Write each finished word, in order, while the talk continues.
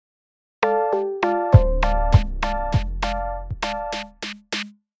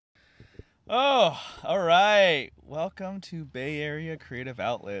Oh, all right. Welcome to Bay Area Creative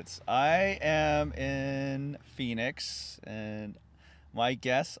Outlets. I am in Phoenix, and my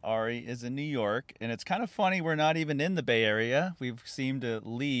guest, Ari, is in New York. And it's kind of funny, we're not even in the Bay Area. We've seemed to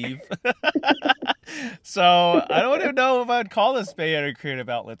leave. So I don't even know if I'd call this Bay Area Creative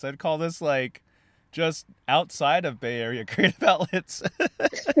Outlets. I'd call this like just outside of Bay Area Creative Outlets.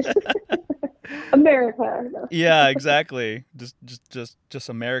 America. No. Yeah, exactly. Just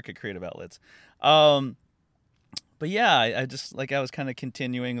America Creative Outlets. Um, but yeah, I just like I was kind of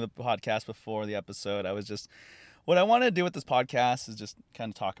continuing the podcast before the episode. I was just what I want to do with this podcast is just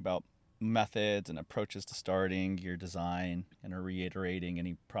kind of talk about methods and approaches to starting your design and reiterating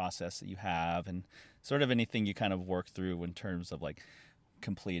any process that you have and sort of anything you kind of work through in terms of like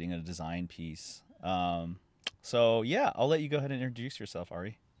completing a design piece. So yeah, I'll let you go ahead and introduce yourself,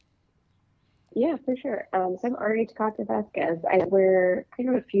 Ari. Yeah, for sure. So I'm Ari Takata-Vasquez. I wear kind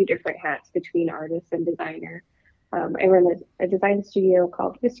of a few different hats between artist and designer. I run a design studio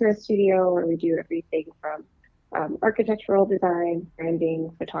called Viscera Studio, where we do everything from architectural design,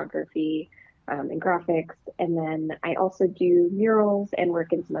 branding, photography, and graphics. And then I also do murals and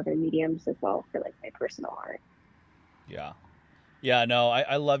work in some other mediums as well for like my personal art. Yeah. Yeah, no,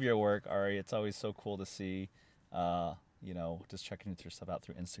 I love your work, Ari. It's always so cool to see, just checking your stuff out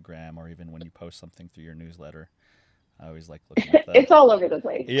through Instagram or even when you post something through your newsletter. I always like looking at the. It's all over the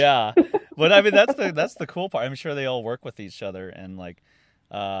place. Yeah, but I mean that's the cool part. I'm sure they all work with each other and like,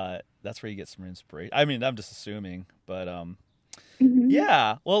 that's where you get some inspiration. I mean, I'm just assuming, but Mhm.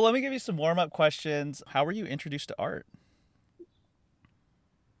 yeah. Well, let me give you some warm up questions. How were you introduced to art?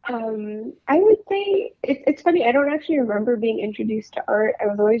 I would say it's funny. I don't actually remember being introduced to art. I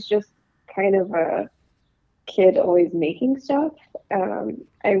was always just kind of a kid, always making stuff.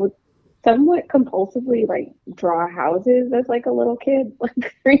 I would somewhat compulsively like draw houses as like a little kid,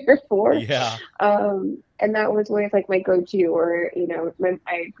 like 3 or 4. Yeah. And that was always like my go-to. Or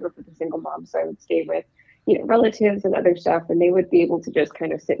I grew up with a single mom, so I would stay with relatives and other stuff, and they would be able to just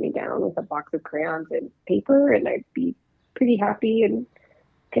kind of sit me down with a box of crayons and paper, and I'd be pretty happy and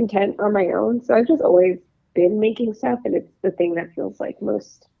content on my own. So I've just always been making stuff, and it's the thing that feels like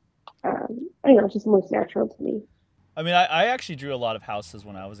most, I don't know, just most natural to me. I mean, I actually drew a lot of houses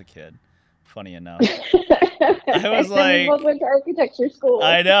when I was a kid. Funny enough. I was And we both like, went to architecture school.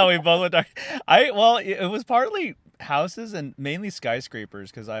 I know we both went dark. It was partly houses and mainly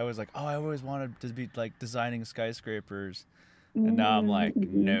skyscrapers because I was like, oh, I always wanted to be like designing skyscrapers, and now I'm like,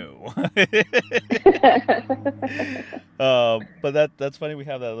 Mm-hmm. no. But that's funny. We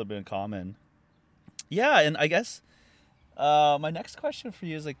have that a little bit in common. Yeah, and I guess my next question for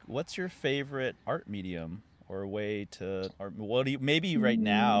you is like, what's your favorite art medium or way to, or what do you maybe right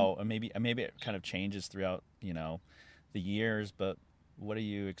now, or maybe it kind of changes throughout the years, but what are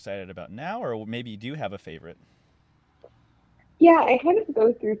you excited about now, or maybe you do have a favorite? Yeah, I kind of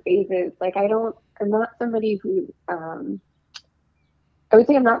go through phases. Like I'm not somebody who, I would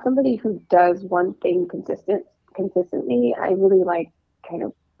say I'm not somebody who does one thing consistently. I really like kind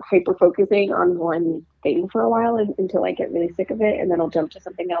of hyper focusing on one thing for a while until I get really sick of it, and then I'll jump to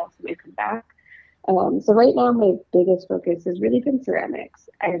something else and then come back. So right now, my biggest focus has really been ceramics.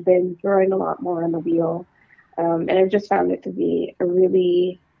 I've been throwing a lot more on the wheel, and I've just found it to be a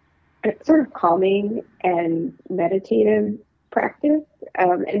really sort of calming and meditative practice.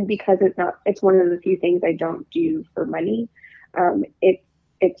 And because it's one of the few things I don't do for money.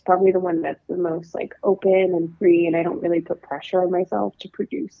 It's probably the one that's the most like open and free, and I don't really put pressure on myself to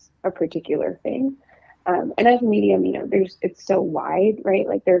produce a particular thing. And as a medium, it's so wide, right?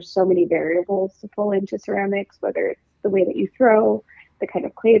 Like there's so many variables to pull into ceramics, whether it's the way that you throw, the kind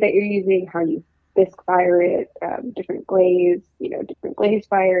of clay that you're using, how you bisque fire it, different glaze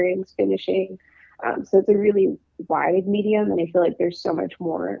firings, finishing. So it's a really wide medium, and I feel like there's so much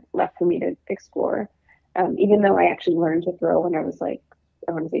more left for me to explore. Even though I actually learned to throw when I was like,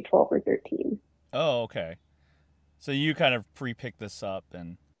 I want to say 12 or 13. Oh, okay. So you kind of pre-picked this up,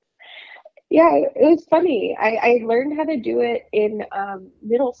 and Yeah, it was funny. I learned how to do it in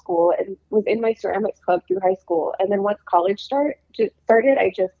middle school and was in my ceramics club through high school. And then once just started,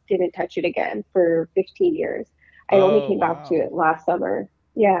 I just didn't touch it again for 15 years. I only oh came back to wow. it last summer.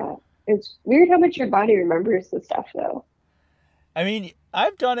 Yeah, it's weird how much your body remembers the stuff, though. I mean,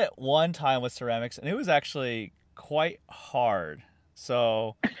 I've done it one time with ceramics, and it was actually quite hard.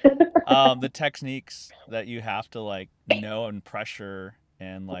 So the techniques that you have to like know and pressure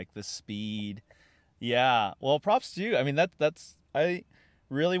and like the speed. Yeah. Well, props to you. I mean, that's I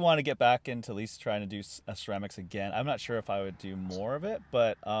really want to get back into at least trying to do ceramics again. I'm not sure if I would do more of it,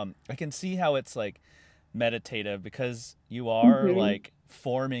 but I can see how it's like meditative because you are Hmm. like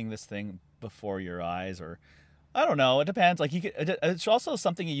forming this thing before your eyes, or I don't know. It depends. Like it's also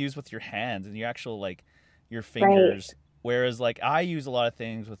something you use with your hands and your actual like your Right. fingers. Whereas like I use a lot of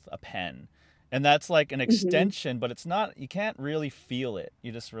things with a pen, and that's like an Hmm. extension, but it's not. You can't really feel it.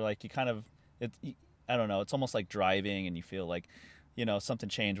 You just were like you kind of it. I don't know. It's almost like driving, and you feel like something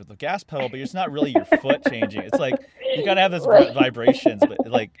changed with the gas pedal, but it's not really your foot changing. It's like you gotta have this vibrations, but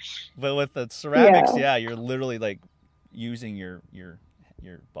with the ceramics, Yeah. yeah, you're literally like using your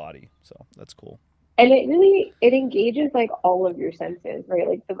body. So that's cool. And it really it engages like all of your senses, right?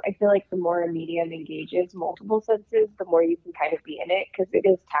 Like I feel like the more a medium engages multiple senses, the more you can kind of be in it because it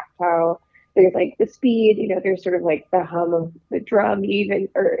is tactile. There's like the speed, there's sort of like the hum of the drum, even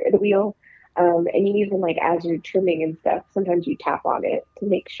or the wheel, and you even like as you're trimming and stuff, sometimes you tap on it to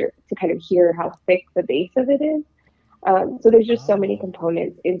make sure to kind of hear how thick the base of it is. So there's just so many Oh,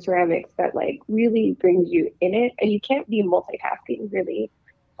 components in ceramics that like really brings you in it, and you can't be multitasking really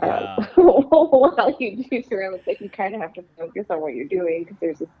yeah. while you do ceramics. Like you kind of have to focus on what you're doing because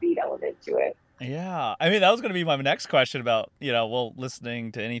there's a speed element to it. Yeah, I mean that was going to be my next question about well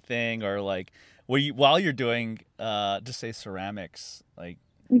listening to anything or like while you're doing just say ceramics like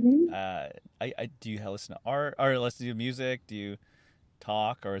Hmm. I do you listen to art or listen to music? Do you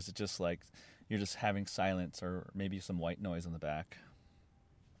talk or is it just like you're just having silence or maybe some white noise in the back?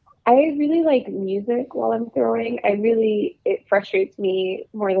 I really like music while I'm throwing. It frustrates me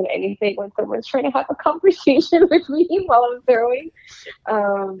more than anything when someone's trying to have a conversation with me while I'm throwing,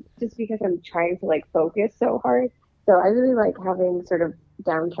 just because I'm trying to like focus so hard. So I really like having sort of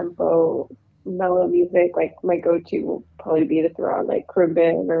down tempo, mellow music. Like my go to will probably be to throw on like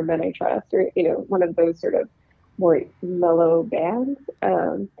Krimbin or Men I Trust or one of those sort of more mellow bands.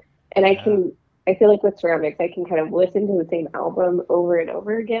 And Yeah. I feel like with ceramics, I can kind of listen to the same album over and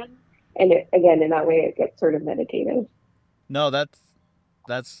over again. And again, in that way, it gets sort of meditative. No,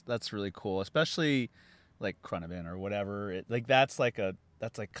 that's really cool, especially like Cronenberg or whatever. Like that's like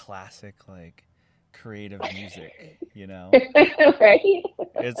classic like creative music. Right?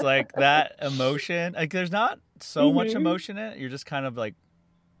 It's like that emotion. Like there's not so much Hmm. emotion in it. You're just kind of like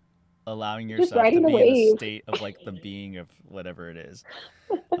allowing Just yourself to riding the be in the wave. state of like the being of whatever it is.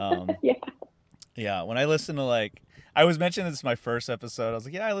 Um Yeah. yeah, when I listen to like I was mentioning this in my first episode. I was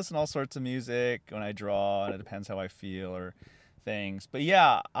like, yeah, I listen to all sorts of music when I draw and it depends how I feel or things. But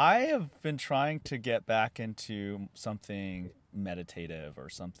yeah, I have been trying to get back into something meditative or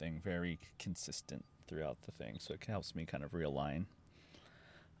something very consistent throughout the thing so it helps me kind of realign.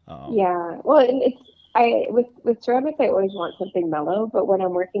 Um Yeah. Well, and it's I with ceramics, I always want something mellow, but when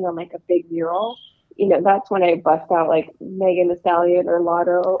I'm working on like a big mural, that's when I bust out like Megan Thee Stallion or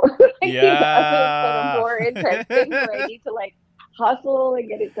Lotto, like these other kind of yeah. more intense things where I need to like hustle and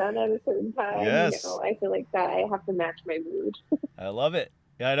get it done at a certain time. Yes. I feel like that I have to match my mood. I love it.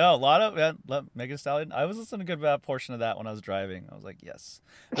 Yeah, I know. A lot of Megan Thee Stallion. I was listening to a good portion of that when I was driving. I was like, yes.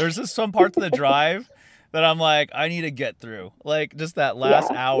 There's just some parts of the drive that I'm like, I need to get through. Like just that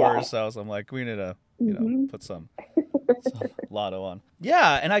last Yeah, hour or yeah. so. So I'm like, we need to, Hmm. put some Lotto on.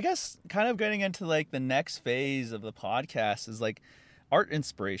 Yeah, and I guess kind of getting into like the next phase of the podcast is like art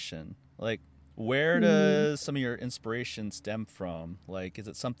inspiration. Like where Mm. does some of your inspiration stem from? Like is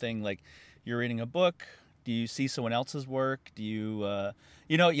it something like you're reading a book? Do you see someone else's work? Do you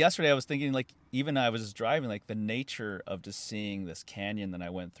yesterday I was thinking like even I was just driving like the nature of just seeing this canyon that I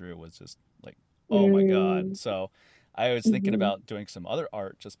went through was just like oh my god. Mm. So I was thinking Hmm. about doing some other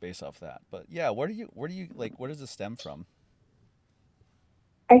art just based off that. But yeah, where do you like where does this stem from?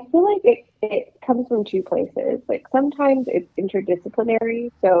 I feel like it comes from two places. Like sometimes it's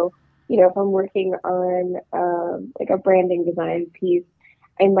interdisciplinary. So, if I'm working on like a branding design piece,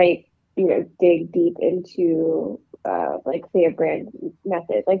 I might, dig deep into like say a brand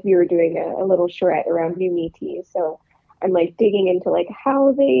method. Like we were doing a little charrette around new me tea. So I'm like digging into like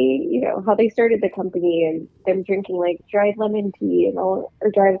how they started the company and them drinking like dried lemon tea and all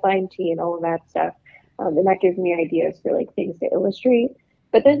or dried lime tea and all of that stuff. And that gives me ideas for like things to illustrate.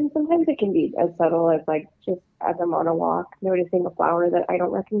 But then sometimes it can be as subtle as like just as I'm on a walk, noticing a flower that I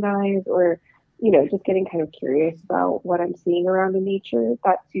don't recognize, or just getting kind of curious about what I'm seeing around in nature.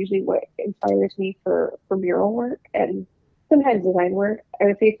 That's usually what inspires me for mural work and sometimes design work. I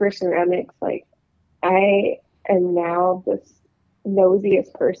would say for ceramics, like I am now this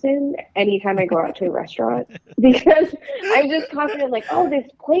nosiest person anytime I go out to a restaurant because I'm just confident, like, oh, this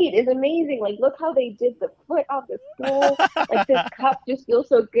plate is amazing. Like, look how they did the foot on this bowl. Like, this cup just feels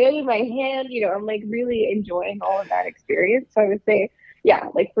so good in my hand. I'm like really enjoying all of that experience. So I would say, yeah,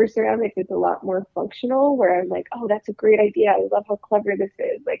 like for ceramics, it's a lot more functional where I'm like, oh, that's a great idea. I love how clever this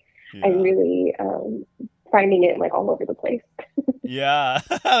is. Like, I'm Yeah. really finding it like all over the place. Yeah,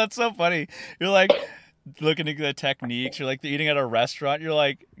 that's so funny. You're like looking at the techniques. You're like eating at a restaurant. You're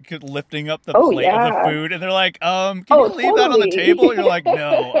like lifting up the Oh plate of the yeah. food, and they're like, can Oh, you leave that on the table? totally. You're like,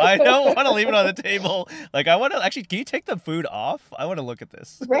 no, I don't want to leave it on the table. Like, I want to actually. Can you take the food off? I want to look at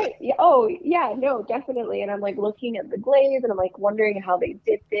this. Right. Yeah. Oh, yeah. No, definitely. And I'm like looking at the glaze, and I'm like wondering how they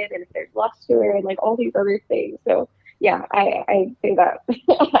dipped it, and if there's luster, and like all these other things. So yeah, I say that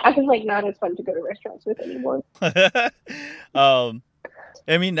I was like not as fun to go to restaurants with anymore. um,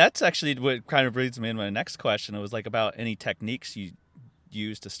 I mean, that's actually what kind of brings me in my next question. It was like about any techniques you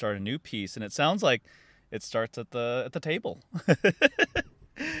use to start a new piece, and it sounds like it starts at the table.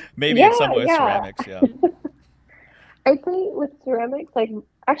 Maybe in some Yeah, way yeah. ceramics, yeah. I'd say with ceramics, like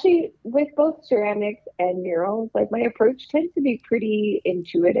actually with both ceramics and murals, like my approach tends to be pretty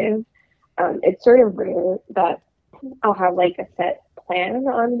intuitive. It's sort of rare that I'll have like a set plan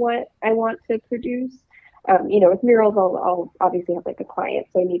on what I want to produce. With murals, I'll obviously have like a client,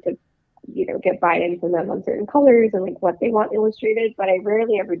 so I need to, get buy-in from them on certain colors and like what they want illustrated. But I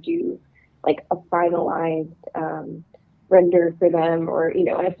rarely ever do like a finalized render for them or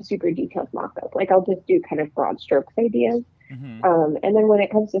a super detailed mock-up. Like I'll just do kind of broad strokes ideas. Hmm. And then when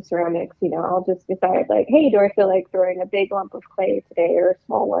it comes to ceramics, I'll just decide like, hey, do I feel like throwing a big lump of clay today or a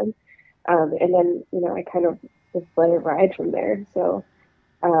small one? And then, I kind of just let it ride from there. So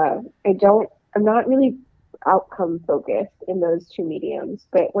I'm not really outcome focused in those two mediums.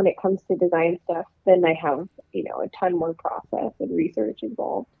 But when it comes to design stuff, then I have, a ton more process and research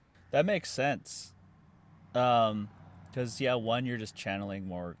involved. That makes sense. Because yeah, one, you're just channeling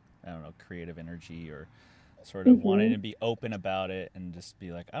more, I don't know, creative energy or sort of wanting Hmm. to be open about it and just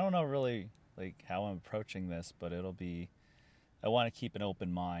be like, I don't know really like how I'm approaching this, but it'll be. I want to keep an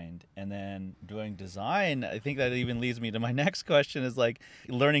open mind. And then doing design, I think that even leads me to my next question is like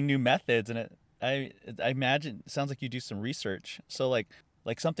learning new methods. And I imagine it sounds like you do some research. So like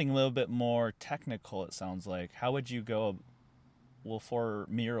something a little bit more technical. It sounds like how would you go well for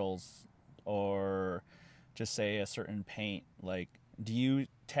murals or just say a certain paint, like do you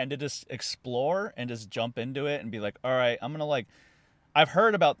tend to just explore and just jump into it and be like, all right, I'm gonna like I've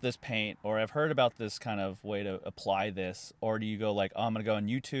heard about this paint or I've heard about this kind of way to apply this, or do you go like, oh, I'm gonna go on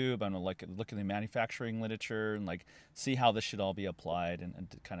YouTube, I'm gonna like look at the manufacturing literature and like see how this should all be applied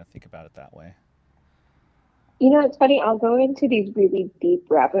and to kind of think about it that way? It's funny. I'll go into these really deep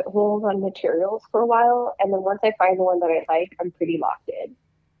rabbit holes on materials for a while, and then once I find the one that I like, I'm pretty locked in.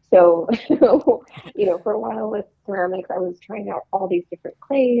 So, for a while with ceramics, I was trying out all these different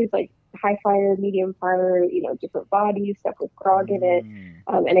clays, like high fire, medium fire, different bodies, stuff with grog in it.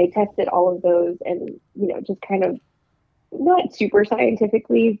 Mm. And I tested all of those and, just kind of not super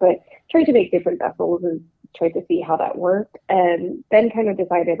scientifically, but tried to make different vessels and tried to see how that worked. And then kind of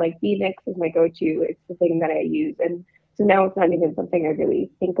decided like V-Mix is my go-to. It's the thing that I use. And so now it's not even something I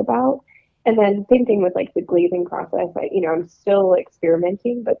really think about. And then same thing with like the glazing process. I'm still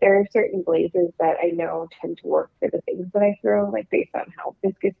experimenting, but there are certain glazes that I know tend to work for the things that I throw, like based on how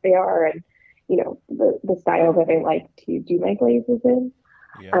viscous they are and, the style that I like to do my glazes in.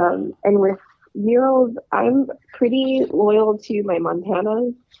 Yeah. And with murals, I'm pretty loyal to my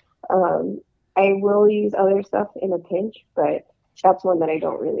Montanas. Um, I will use other stuff in a pinch, but that's one that I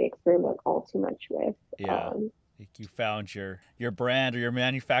don't really experiment all too much with. Yeah. Like you found your brand or your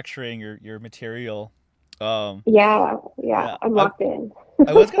manufacturing, your material. Um Yeah, yeah, yeah. I'm I locked in.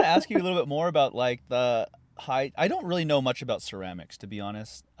 I was gonna ask you a little bit more about like the high. I don't really know much about ceramics, to be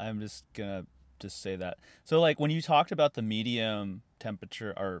honest. I'm just gonna just say that. So like when you talked about the medium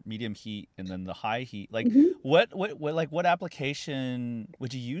temperature or medium heat and then the high heat, like Mhm. what like what application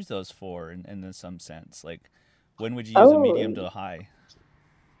would you use those for in some sense? Like when would you use a medium Oh, to a high?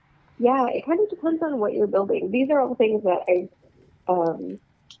 yeah, it kind of depends on what you're building. These are all things that um,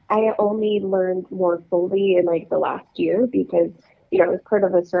 I only learned more fully in like the last year because I was part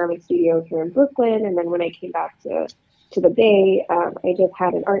of a ceramic studio here in Brooklyn, and then when I came back to the Bay, I just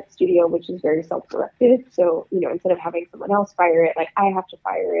had an art studio which is very self-directed. So instead of having someone else fire it, like I have to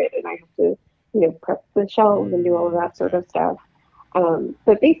fire it, and I have to prep the shelves and do all of that sort Okay. of stuff.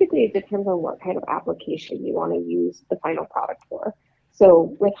 But basically, it depends on what kind of application you want to use the final product for.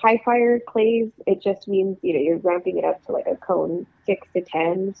 So with high fire clays, it just means you're ramping it up to like a cone 6 to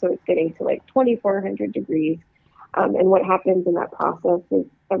 10, so it's getting to like 2,400 degrees. And what happens in that process is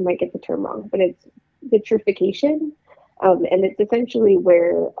I might get the term wrong, but it's vitrification, and it's essentially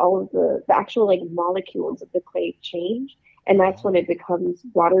where all of the actual like molecules of the clay change, and that's when Oh. it becomes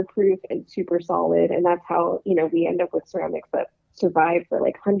waterproof and super solid. And that's how we end up with ceramics that survive for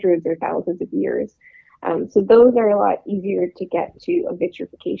like hundreds or thousands of years. So those are a lot easier to get to a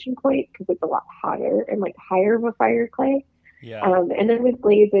vitrification point because it's a lot hotter and like higher of a fire clay. Yeah. And then with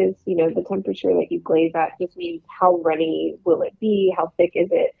glazes, the temperature that you glaze at just means how runny will it be, how thick is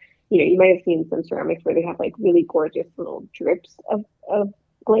it. You might have seen some ceramics where they have like really gorgeous little drips of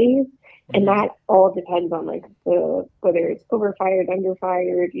glaze. And Mm-hmm. that all depends on like whether it's overfired,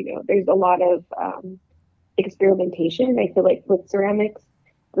 underfired. There's a lot of experimentation. I feel like with ceramics,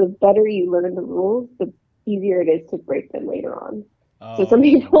 the better you learn the rules, the easier it is to break them later on. So some Oh.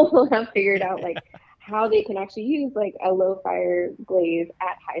 people have figured out like how they can actually use like a low fire glaze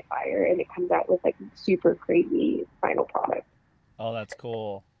at high fire, and it comes out with like super crazy final product. Oh, that's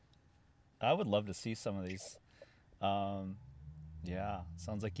cool. I would love to see some of these. Um, yeah,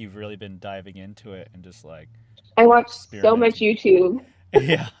 sounds like you've really been diving into it and just like I watch so much experimenting. YouTube.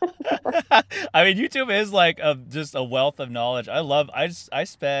 Yeah. I mean, YouTube is like just a wealth of knowledge. I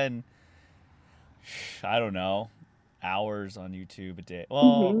spend, I don't know, hours on YouTube a day.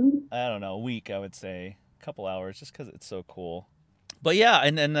 Well, Hmm. I don't know, a week, I would say. A couple hours just because it's so cool. But yeah,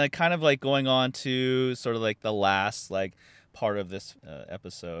 and kind of like going on to sort of like the last like part of this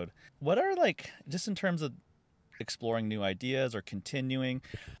episode. What are like, just in terms of exploring new ideas or continuing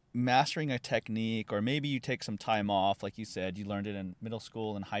mastering a technique, or maybe you take some time off, like you said you learned it in middle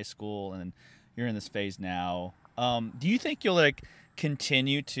school and high school and you're in this phase now. Do you think you'll like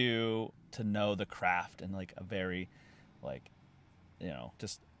continue to know the craft in like a very like,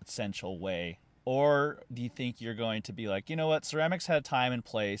 just essential way, or do you think you're going to be like, you know what, ceramics had a time and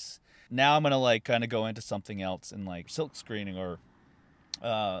place, now I'm gonna like kind of go into something else in like silk screening or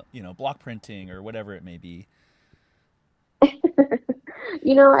block printing or whatever it may be?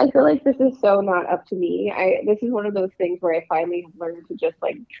 I feel like this is so not up to me. This is one of those things where I finally have learned to just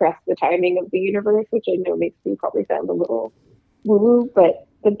like trust the timing of the universe, which I know makes me probably sound a little woo-woo, but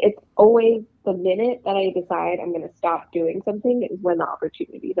it's always the minute that I decide I'm going to stop doing something is when the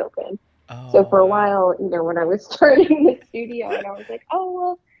opportunities open. So Oh for a wow. while, when I was starting the studio and I was like,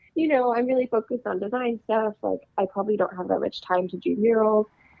 oh, well, I'm really focused on design stuff. Like I probably don't have that much time to do murals.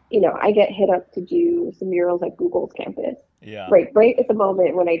 I get hit up to do some murals at Google's campus. Yeah. Right at the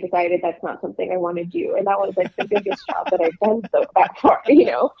moment when I decided that's not something I want to do. And that was like the biggest job that I've done so that far.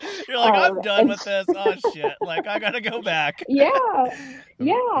 You're like, I'm done And with this. Oh shit. Like I gotta go back. yeah, Let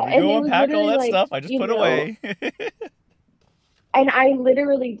yeah. me And go it was unpack all literally that like, stuff I just put away. and I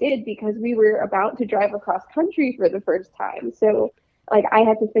literally did because we were about to drive across country for the first time. So like I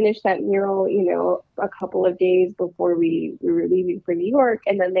had to finish that mural, a couple of days before we were leaving for New York.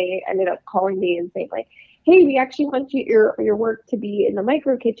 And then they ended up calling me and saying like, hey, we actually want your work to be in the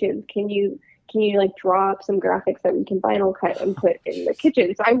micro kitchens. Can you like draw up some graphics that we can vinyl cut and put in the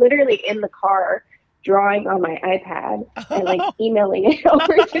kitchen? So I'm literally in the car drawing on my iPad and like emailing it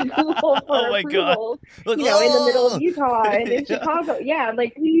over to Google Oh for my god. approval, Like, in the middle of oh Utah and in yeah. Chicago. Yeah,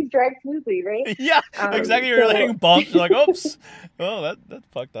 like please drive smoothly, right? Yeah, exactly. You're So hitting bumps. You're like, oops. Oh, that's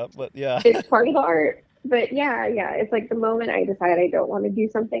fucked up. But yeah. it's part of the art. But yeah, yeah, it's like the moment I decide I don't want to do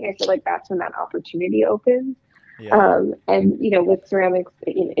something, I feel like that's when that opportunity opens. Yeah. And with ceramics,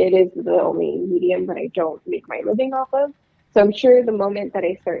 it is the only medium that I don't make my living off of. So I'm sure the moment that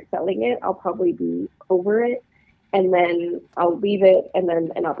I start selling it, I'll probably be over it, and then I'll leave it, and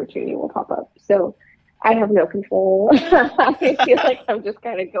then an opportunity will pop up. So I have no control. I feel like I'm just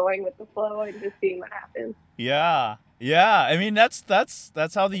kind of going with the flow and just seeing what happens. Yeah. Yeah. I mean, that's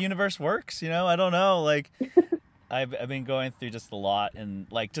how the universe works. I don't know. Like, I've been going through just a lot, and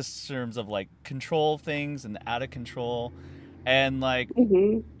like just in terms of like control things and out of control, and like,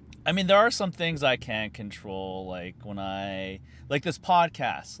 Hmm. I mean, there are some things I can control, like when like this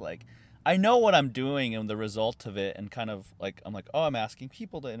podcast, like I know what I'm doing and the result of it, and kind of like I'm like, oh, I'm asking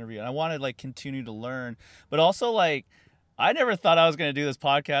people to interview, and I want to like continue to learn, but also like I never thought I was gonna do this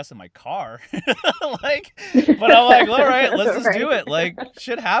podcast in my car, like, but I'm like, all right, let's just do Right. it. Like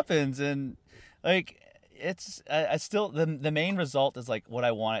shit happens, and like I still the main result is like what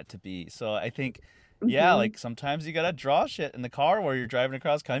I want it to be. So I think yeah, Hmm. like sometimes you gotta draw shit in the car where you're driving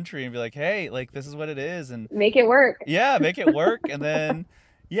across country and be like, hey, like this is what it is, and Make it work. yeah, make it work. And then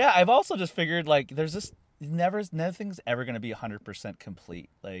yeah, I've also just figured like there's just nothing's ever gonna be 100% complete.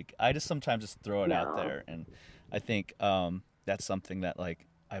 Like I just sometimes just throw it out No. there, and I think that's something that like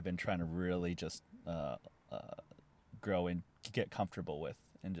I've been trying to really just uh, grow and get comfortable with,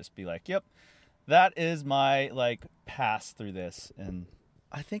 and just be like, yep, that is my like pass through this. And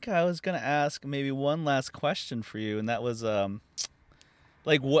I think I was gonna ask maybe one last question for you, and that was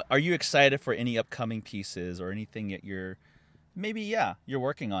like, what are you excited for, any upcoming pieces or anything that you're maybe you're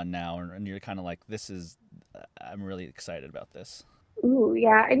working on now, and you're kind of like, this is I'm really excited about this. Ooh,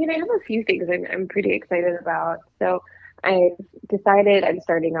 yeah. I mean, I have a few things I'm pretty excited about. So, I've decided I'm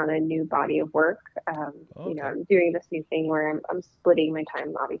starting on a new body of work. Okay. I'm doing this new thing where I'm splitting my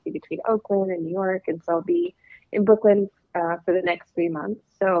time obviously between Oakland and New York, and so I'll be in Brooklyn for the next 3 months.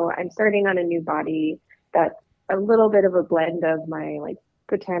 So I'm starting on a new body that's a little bit of a blend of my like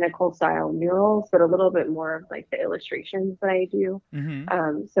botanical style murals, but a little bit more of like the illustrations that I do.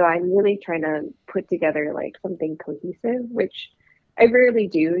 Mm-hmm. So I'm really trying to put together like something cohesive, which I rarely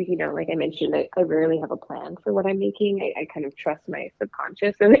do. Like I mentioned, I rarely have a plan for what I'm making. I kind of trust my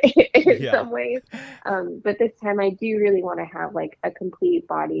subconscious in Yeah. some ways. But this time I do really want to have like a complete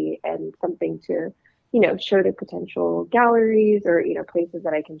body and something to, show to potential galleries or, places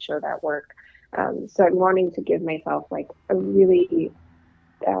that I can show that work. So I'm wanting to give myself like a really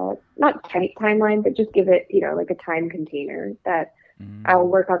not tight timeline, but just give it, like a time container that I'll Mm.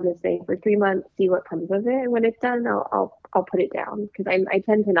 work on this thing for 3 months, see what comes of it, and when it's done, I'll put it down because I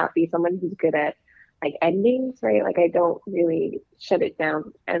tend to not be someone who's good at like endings, right? Like I don't really shut it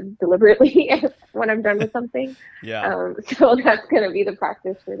down as deliberately as when I'm done with something. Yeah. So that's gonna be the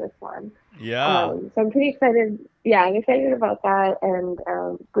practice for this one. Yeah. So I'm pretty excited. Yeah, I'm excited about that. And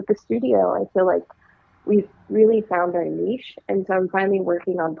with the studio, I feel like we've really found our niche, and so I'm finally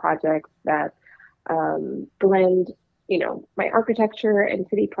working on projects that blend, my architecture and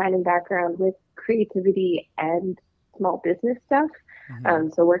city planning background with creativity and small business stuff. Mm-hmm.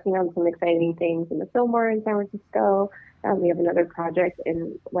 So working on some exciting things in the Fillmore in San Francisco. We have another project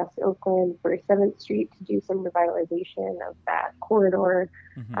in West Oakland for 7th Street to do some revitalization of that corridor.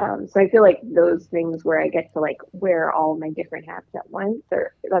 Mm-hmm. So I feel like those things where I get to like wear all my different hats at once,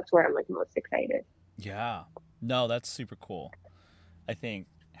 or that's where I'm like most excited. Yeah. No, that's super cool. I think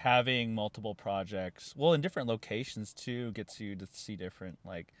having multiple projects, well, in different locations too, gets you to see different,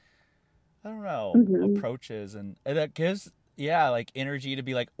 like, I don't know, Hmm. approaches. And that gives, yeah, like energy to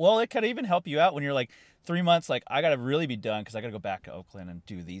be like, well, it could even help you out when you're like 3 months, like, I got to really be done because I got to go back to Oakland and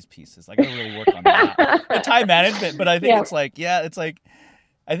do these pieces. I got to really work on that. And time management. But I think Yeah. it's like, yeah, it's like,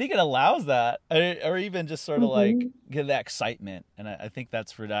 I think it allows that, or even just sort of like Hmm. get that excitement. And I think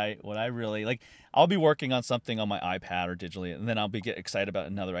that's what I really like. I'll be working on something on my iPad or digitally, and then I'll be get excited about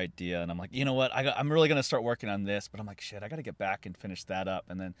another idea, and I'm like, you know what, I'm really gonna start working on this, but I'm like, shit, I got to get back and finish that up,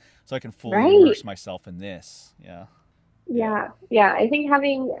 and then so I can fully Right. immerse myself in this. Yeah, yeah, Yeah. Yeah. I think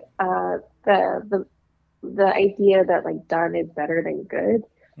having the idea that like done is better than good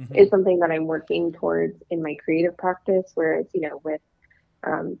mm-hmm. is something that I'm working towards in my creative practice. Whereas, with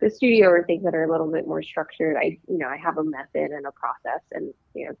the studio or things that are a little bit more structured, I have a method and a process and,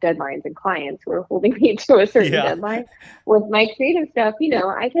 deadlines and clients who are holding me to a certain Yeah, deadline. With my creative stuff,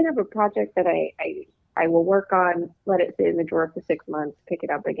 I can have a project that I will work on, let it sit in the drawer for 6 months, pick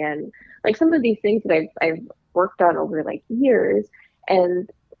it up again. Like some of these things that I've worked on over like years. And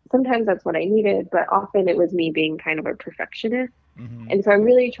sometimes that's what I needed, but often it was me being kind of a perfectionist. mm-hmm. And so I'm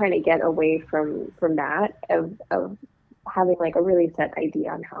really trying to get away from that of having like a really set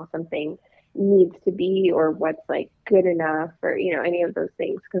idea on how something needs to be or what's like good enough or any of those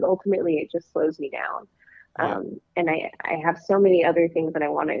things because ultimately it just slows me down. Yeah, And I have so many other things that I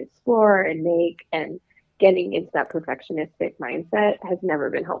want to explore and make, and getting into that perfectionistic mindset has never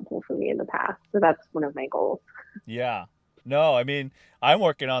been helpful for me in the past. So that's one of my goals. yeah. No, I mean, I'm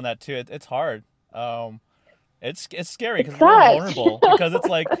working on that too. It's hard. Um, it's scary It because it's a little sucks. vulnerable because it's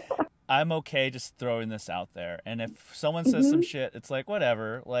like I'm okay just throwing this out there, and if someone says some Hmm. shit, it's like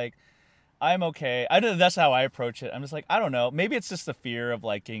whatever. Like I'm okay. I don't. That's how I approach it. I'm just like I don't know. Maybe it's just the fear of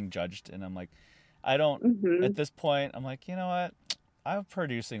like getting judged, and I'm like I don't. At Hmm. this point, I'm like you know what. I'm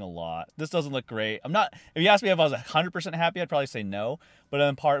producing a lot. This doesn't look great. I'm not. If you ask me if I was 100% happy, I'd probably say no. But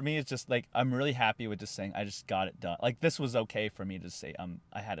then part of me is just like I'm really happy with just saying I just got it done. Like this was okay for me to say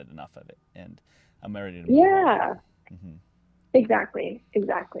I had it enough of it, and I'm ready to move on. Yeah, Hmm. exactly.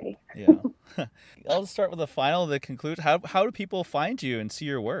 Exactly. Yeah. I'll start with the final, the conclude. How do people find you and see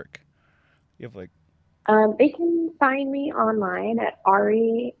your work? You have like They can find me online at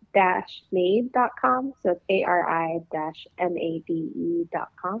ari-made.com. So it's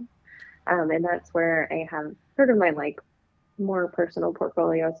ari-made.com. And that's where I have sort of my like more personal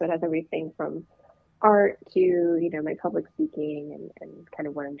portfolio. So it has everything from art to, my public speaking and kind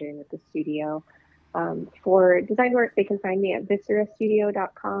of what I'm doing with the studio. For design work, they can find me at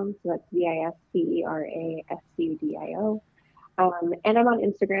viscerastudio.com. So that's VISCERASTUDIO. And I'm on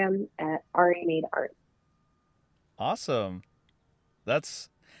Instagram at Ari Made Art. awesome. That's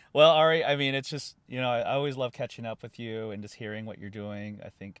well, Ari. I mean, it's just I always love catching up with you and just hearing what you're doing. I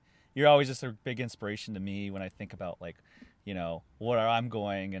think you're always just a big inspiration to me when I think about like, what I'm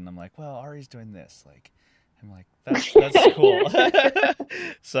going, and I'm like, well, Ari's doing this. Like, I'm like, that's cool.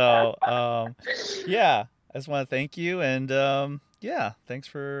 So, yeah. I just want to thank you, and yeah, thanks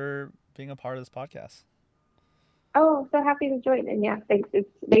for being a part of this podcast. Oh, so happy to join. And yeah, thanks. It's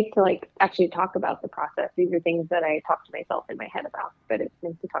nice to like actually talk about the process. These are things that I talk to myself in my head about, but it's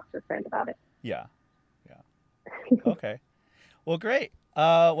nice to talk to a friend about it. Yeah, yeah. Okay. Well, great.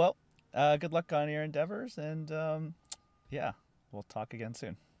 Good luck on your endeavors, and yeah, we'll talk again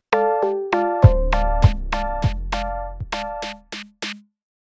soon.